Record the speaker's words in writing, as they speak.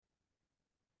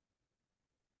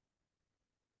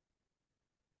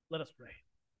Let us pray.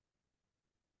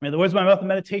 May the words of my mouth and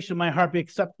meditation of my heart be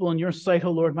acceptable in your sight,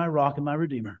 O Lord, my rock and my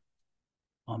redeemer.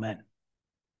 Amen.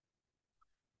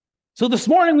 So this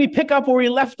morning we pick up where we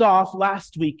left off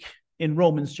last week in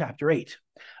Romans chapter 8.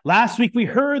 Last week we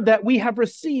heard that we have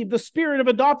received the spirit of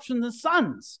adoption as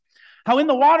sons. How in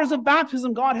the waters of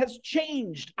baptism God has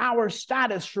changed our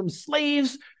status from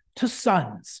slaves to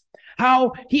sons.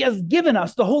 How he has given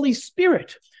us the Holy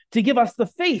Spirit to give us the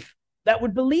faith that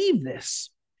would believe this.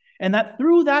 And that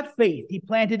through that faith he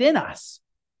planted in us,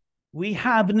 we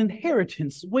have an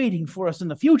inheritance waiting for us in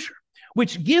the future,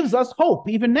 which gives us hope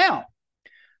even now.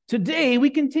 Today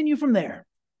we continue from there,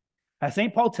 as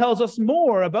St. Paul tells us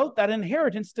more about that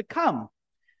inheritance to come,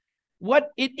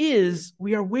 what it is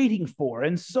we are waiting for.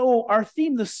 And so our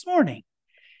theme this morning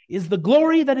is the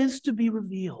glory that is to be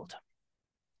revealed.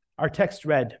 Our text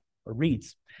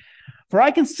reads, "For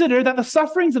I consider that the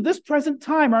sufferings of this present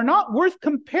time are not worth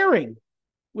comparing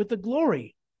with the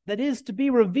glory that is to be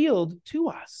revealed to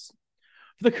us.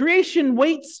 For the creation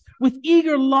waits with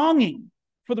eager longing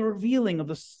for the revealing of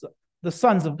the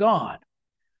sons of God.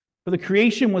 For the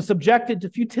creation was subjected to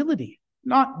futility,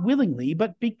 not willingly,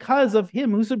 but because of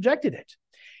him who subjected it,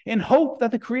 in hope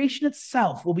that the creation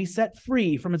itself will be set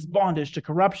free from its bondage to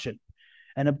corruption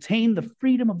and obtain the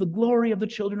freedom of the glory of the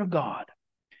children of God.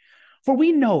 For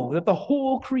we know that the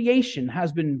whole creation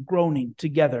has been groaning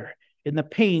together in the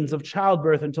pains of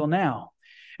childbirth until now.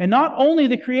 And not only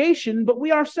the creation, but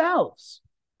we ourselves,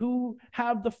 who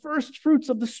have the first fruits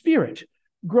of the Spirit,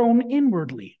 groan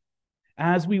inwardly,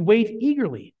 as we wait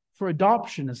eagerly for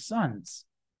adoption as sons,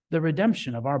 the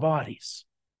redemption of our bodies."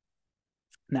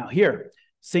 Now here,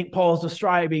 St. Paul is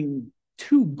describing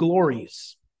two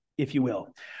glories, if you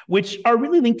will, which are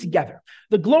really linked together.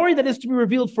 The glory that is to be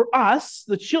revealed for us,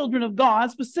 the children of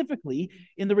God, specifically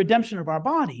in the redemption of our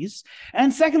bodies.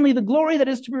 And secondly, the glory that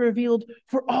is to be revealed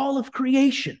for all of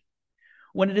creation,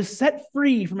 when it is set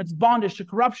free from its bondage to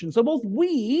corruption. So both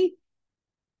we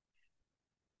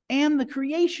and the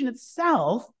creation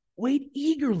itself wait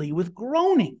eagerly with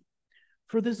groaning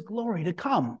for this glory to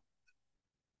come.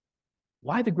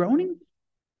 Why the groaning?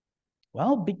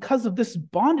 Well, because of this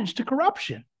bondage to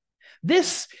corruption.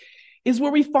 This is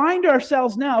where we find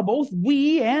ourselves now, both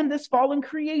we and this fallen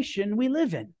creation we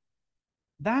live in.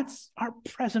 That's our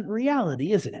present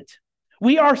reality, isn't it?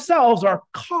 We ourselves are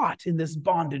caught in this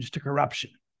bondage to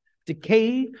corruption,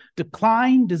 decay,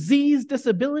 decline, disease,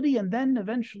 disability, and then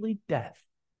eventually death.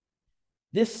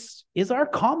 This is our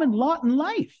common lot in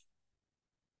life,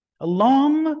 a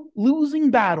long losing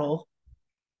battle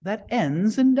that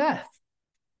ends in death.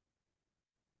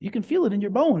 You can feel it in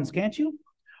your bones, can't you?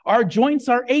 Our joints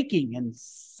are aching, and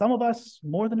some of us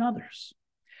more than others.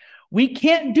 We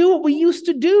can't do what we used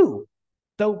to do,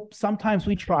 though sometimes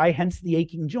we try, hence the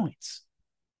aching joints.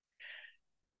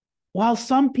 While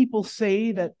some people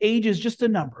say that age is just a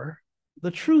number,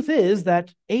 the truth is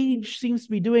that age seems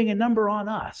to be doing a number on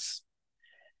us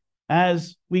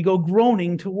as we go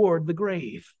groaning toward the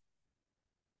grave.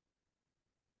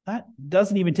 That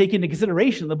doesn't even take into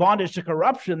consideration the bondage to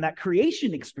corruption that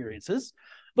creation experiences.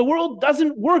 The world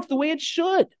doesn't work the way it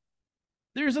should.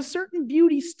 There's a certain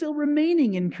beauty still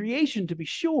remaining in creation, to be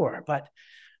sure, but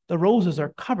the roses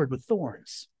are covered with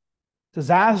thorns.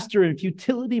 Disaster and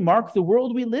futility mark the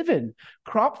world we live in.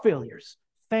 Crop failures,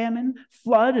 famine,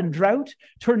 flood and drought,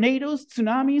 tornadoes,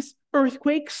 tsunamis,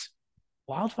 earthquakes,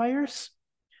 wildfires.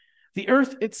 The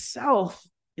earth itself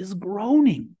is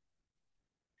groaning,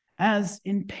 as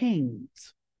in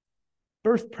pangs,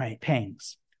 birth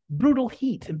pangs, brutal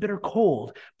heat and bitter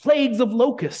cold, plagues of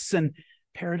locusts, and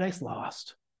paradise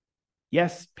lost.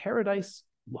 Yes, paradise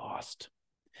lost.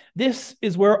 This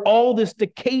is where all this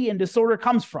decay and disorder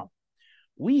comes from.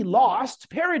 We lost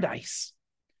paradise,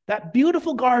 that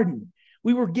beautiful garden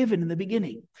we were given in the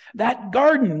beginning. That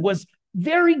garden was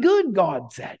very good,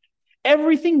 God said.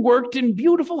 Everything worked in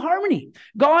beautiful harmony.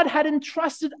 God had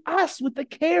entrusted us with the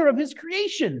care of his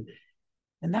creation,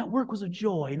 and that work was a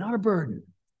joy, not a burden.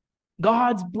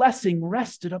 God's blessing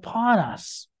rested upon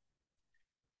us.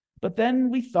 But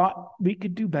then we thought we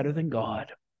could do better than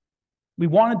God. We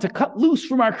wanted to cut loose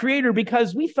from our Creator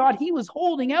because we thought he was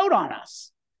holding out on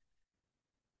us.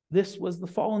 This was the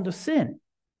fall into sin.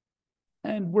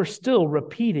 And we're still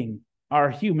repeating our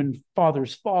human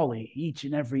father's folly each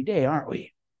and every day, aren't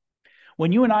we?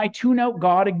 When you and I tune out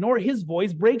God, ignore his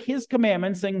voice, break his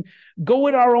commandments, and go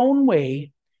it our own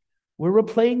way, we're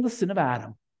replaying the sin of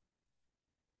Adam,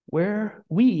 where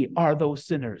we are those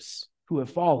sinners who have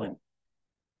fallen,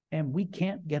 and we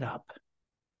can't get up.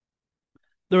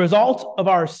 The result of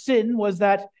our sin was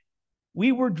that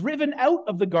we were driven out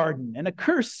of the garden, and a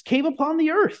curse came upon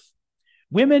the earth.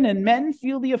 Women and men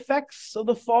feel the effects of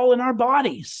the fall in our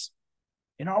bodies,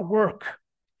 in our work,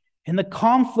 in the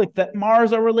conflict that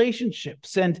mars our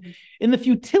relationships, and in the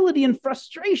futility and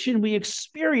frustration we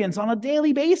experience on a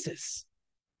daily basis.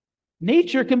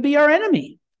 Nature can be our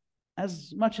enemy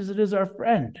as much as it is our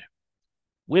friend.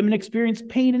 Women experience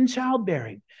pain in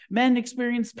childbearing. Men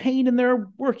experience pain in their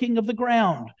working of the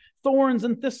ground, thorns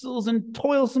and thistles and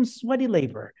toilsome, sweaty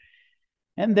labor.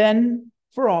 And then,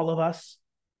 for all of us,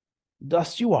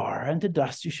 dust you are, and to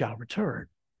dust you shall return.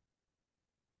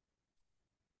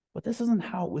 But this isn't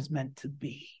how it was meant to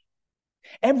be.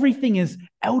 Everything is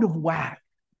out of whack.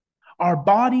 Our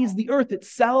bodies, the earth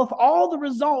itself, all the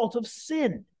result of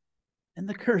sin and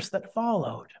the curse that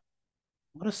followed.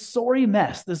 What a sorry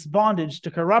mess this bondage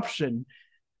to corruption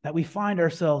that we find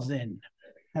ourselves in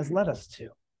has led us to.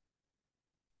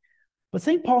 But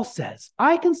St. Paul says,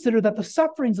 I consider that the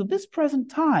sufferings of this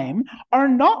present time are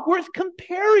not worth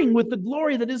comparing with the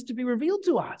glory that is to be revealed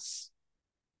to us.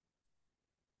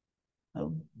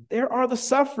 Now, there are the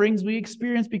sufferings we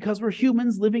experience because we're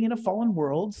humans living in a fallen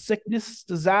world, sickness,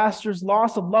 disasters,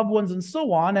 loss of loved ones, and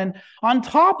so on. And on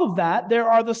top of that, there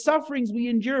are the sufferings we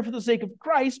endure for the sake of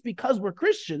Christ because we're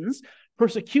Christians,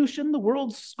 persecution, the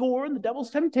world's scorn, the devil's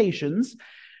temptations.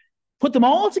 Put them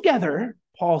all together,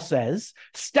 Paul says,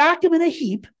 stack them in a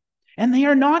heap, and they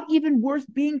are not even worth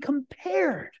being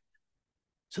compared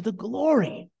to the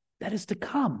glory that is to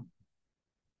come.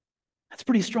 That's a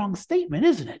pretty strong statement,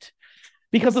 isn't it?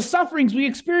 Because the sufferings we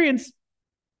experience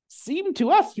seem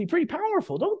to us to be pretty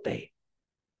powerful, don't they?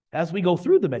 As we go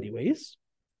through them anyways.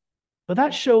 But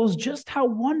that shows just how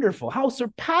wonderful, how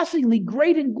surpassingly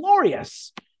great and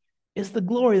glorious is the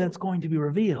glory that's going to be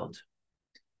revealed.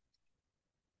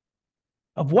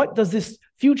 Of what does this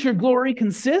future glory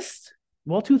consist?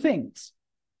 Well, two things.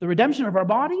 The redemption of our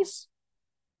bodies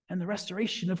and the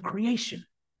restoration of creation.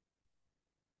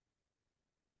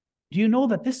 Do you know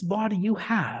that this body you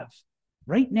have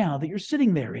right now that you're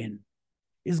sitting there in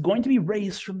is going to be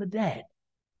raised from the dead?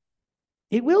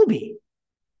 It will be.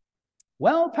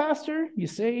 Well, Pastor, you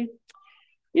say,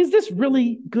 is this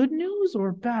really good news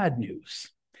or bad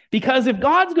news? Because if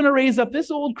God's going to raise up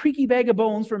this old creaky bag of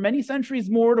bones for many centuries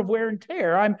more of wear and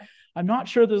tear, I'm not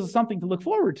sure there's something to look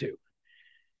forward to.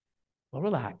 Well,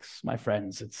 relax, my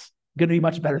friends. It's going to be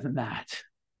much better than that.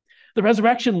 The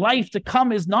resurrection life to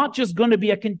come is not just going to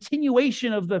be a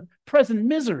continuation of the present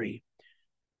misery.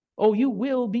 Oh, you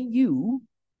will be you,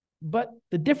 but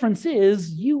the difference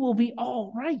is you will be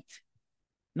all right.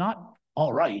 Not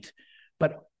all right,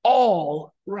 but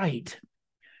all right.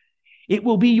 It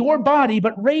will be your body,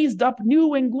 but raised up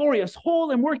new and glorious,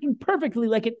 whole and working perfectly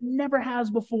like it never has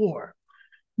before.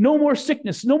 No more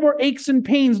sickness, no more aches and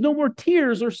pains, no more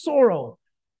tears or sorrow,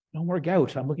 no more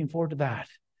gout. I'm looking forward to that.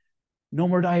 No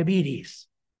more diabetes.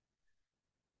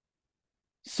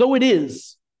 So it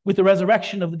is with the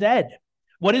resurrection of the dead.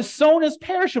 What is sown is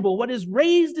perishable. What is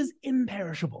raised is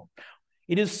imperishable.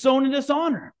 It is sown in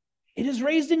dishonor. It is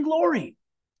raised in glory.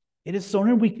 It is sown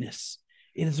in weakness.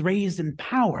 It is raised in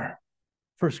power.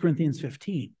 1 Corinthians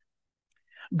 15.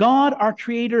 God, our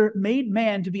Creator, made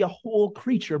man to be a whole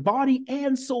creature, body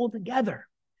and soul together.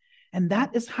 And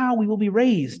that is how we will be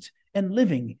raised and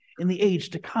living in the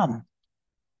age to come.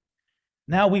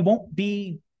 Now, we won't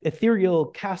be ethereal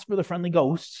Casper the Friendly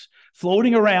Ghosts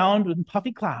floating around in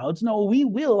puffy clouds. No, we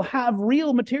will have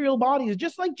real material bodies,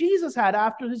 just like Jesus had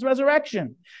after his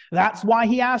resurrection. That's why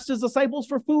he asked his disciples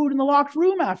for food in the locked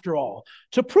room, after all,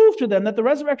 to prove to them that the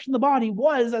resurrection of the body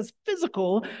was as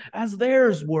physical as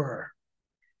theirs were.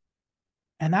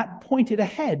 And that pointed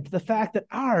ahead to the fact that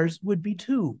ours would be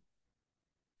too.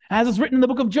 As is written in the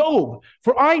book of Job,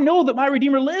 for I know that my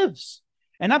Redeemer lives,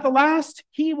 and at the last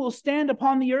he will stand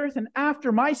upon the earth, and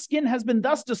after my skin has been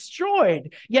thus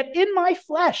destroyed, yet in my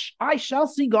flesh I shall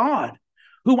see God,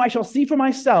 whom I shall see for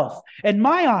myself, and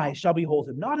my eyes shall behold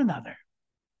him, not another.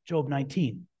 Job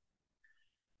 19.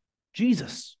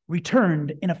 Jesus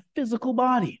returned in a physical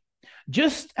body,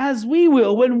 just as we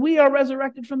will when we are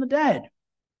resurrected from the dead.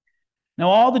 Now,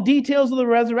 all the details of the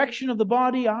resurrection of the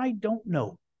body, I don't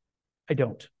know. I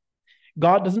don't.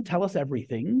 God doesn't tell us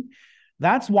everything.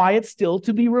 That's why it's still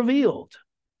to be revealed.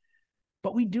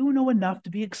 But we do know enough to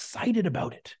be excited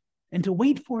about it and to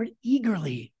wait for it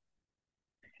eagerly.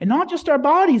 And not just our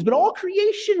bodies, but all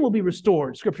creation will be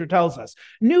restored, Scripture tells us,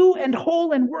 new and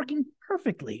whole and working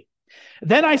perfectly.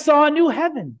 Then I saw a new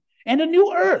heaven and a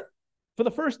new earth, for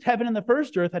the first heaven and the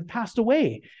first earth had passed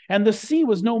away, and the sea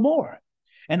was no more.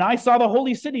 And I saw the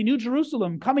holy city, New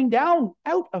Jerusalem, coming down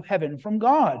out of heaven from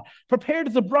God, prepared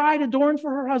as a bride adorned for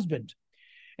her husband.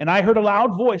 And I heard a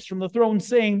loud voice from the throne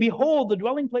saying, behold, the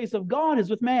dwelling place of God is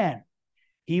with man.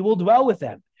 He will dwell with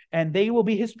them, and they will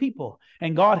be his people,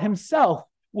 and God himself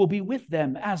will be with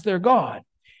them as their God.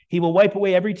 He will wipe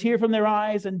away every tear from their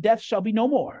eyes, and death shall be no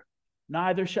more.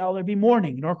 Neither shall there be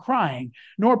mourning, nor crying,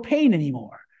 nor pain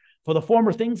anymore, for the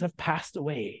former things have passed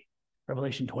away.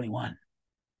 Revelation 21.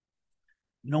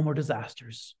 No more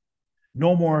disasters.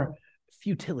 No more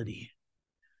futility.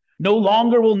 No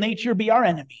longer will nature be our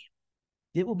enemy.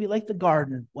 It will be like the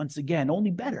garden once again,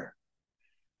 only better.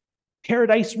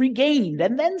 Paradise regained,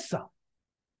 and then some.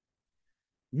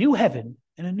 New heaven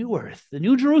and a new earth, the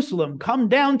new Jerusalem come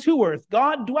down to earth,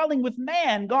 God dwelling with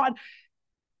man,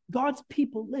 God's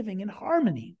people living in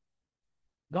harmony.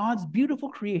 God's beautiful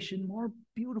creation, more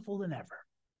beautiful than ever.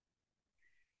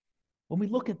 When we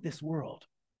look at this world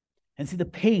and see the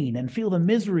pain and feel the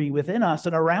misery within us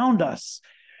and around us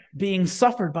being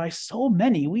suffered by so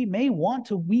many, we may want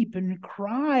to weep and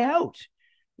cry out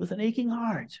with an aching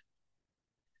heart.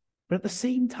 But at the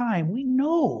same time, we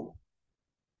know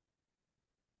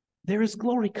there is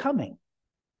glory coming.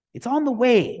 It's on the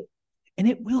way, and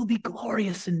it will be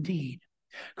glorious indeed.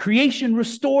 Creation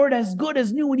restored as good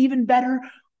as new and even better.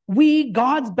 We,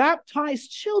 God's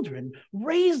baptized children,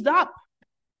 raised up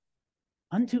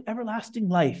unto everlasting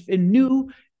life in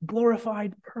new,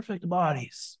 glorified, perfect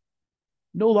bodies.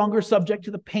 No longer subject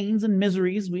to the pains and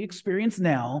miseries we experience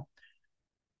now.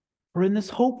 For in this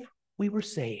hope we were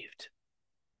saved.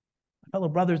 Fellow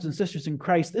brothers and sisters in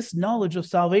Christ, this knowledge of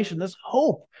salvation, this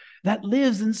hope that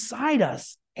lives inside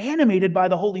us, animated by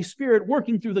the Holy Spirit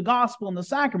working through the gospel and the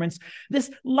sacraments,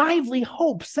 this lively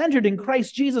hope centered in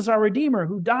Christ Jesus, our Redeemer,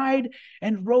 who died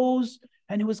and rose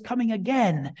and who is coming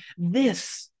again.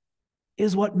 This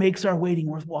is what makes our waiting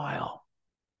worthwhile.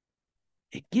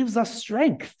 It gives us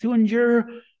strength to endure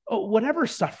whatever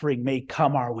suffering may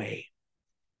come our way.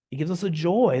 It gives us a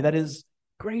joy that is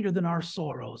greater than our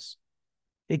sorrows.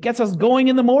 It gets us going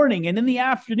in the morning and in the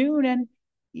afternoon and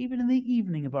even in the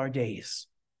evening of our days.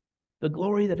 The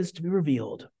glory that is to be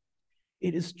revealed.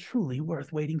 It is truly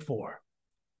worth waiting for.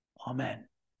 Amen.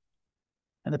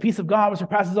 And the peace of God, which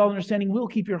surpasses all understanding, will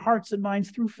keep your hearts and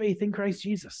minds through faith in Christ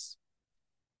Jesus.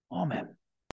 Amen.